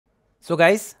So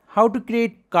guys, how to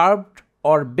create curved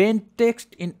or bent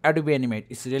text in Adobe Animate?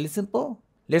 It's really simple.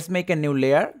 Let's make a new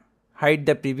layer, hide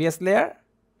the previous layer,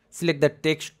 select the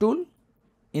text tool,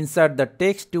 insert the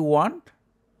text you want.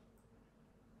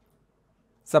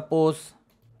 Suppose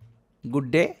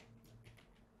good day.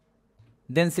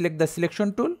 Then select the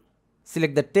selection tool,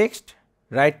 select the text,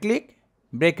 right click,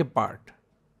 break apart.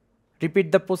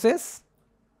 Repeat the process,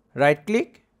 right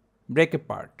click, break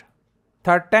apart.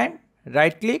 Third time,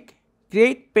 right click,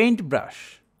 create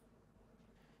paintbrush.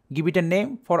 Give it a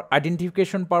name for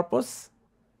identification purpose.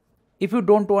 If you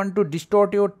don't want to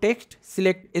distort your text,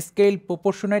 select scale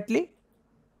proportionately.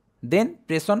 Then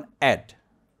press on add.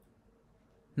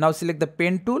 Now select the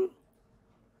pen tool,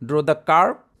 draw the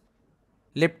curve,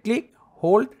 left click,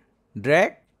 hold,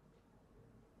 drag.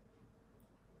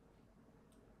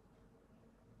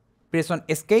 Press on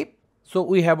escape. So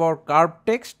we have our curved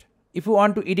text. If you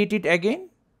want to edit it again,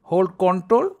 hold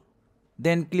Ctrl,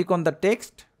 then click on the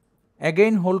text.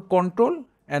 Again hold Ctrl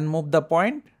and move the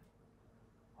point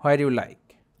where you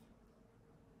like.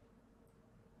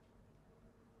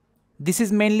 This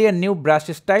is mainly a new brush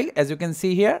style, as you can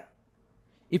see here.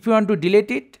 If you want to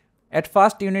delete it, at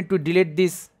first you need to delete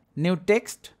this new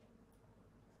text.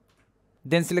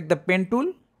 Then select the pen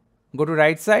tool, go to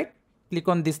right side, click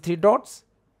on these three dots,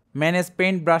 manage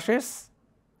paint brushes,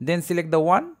 then select the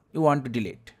one you want to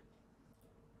delete.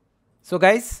 So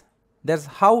guys, that's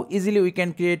how easily we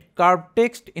can create curved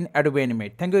text in Adobe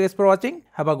Animate. Thank you guys for watching.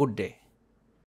 Have a good day.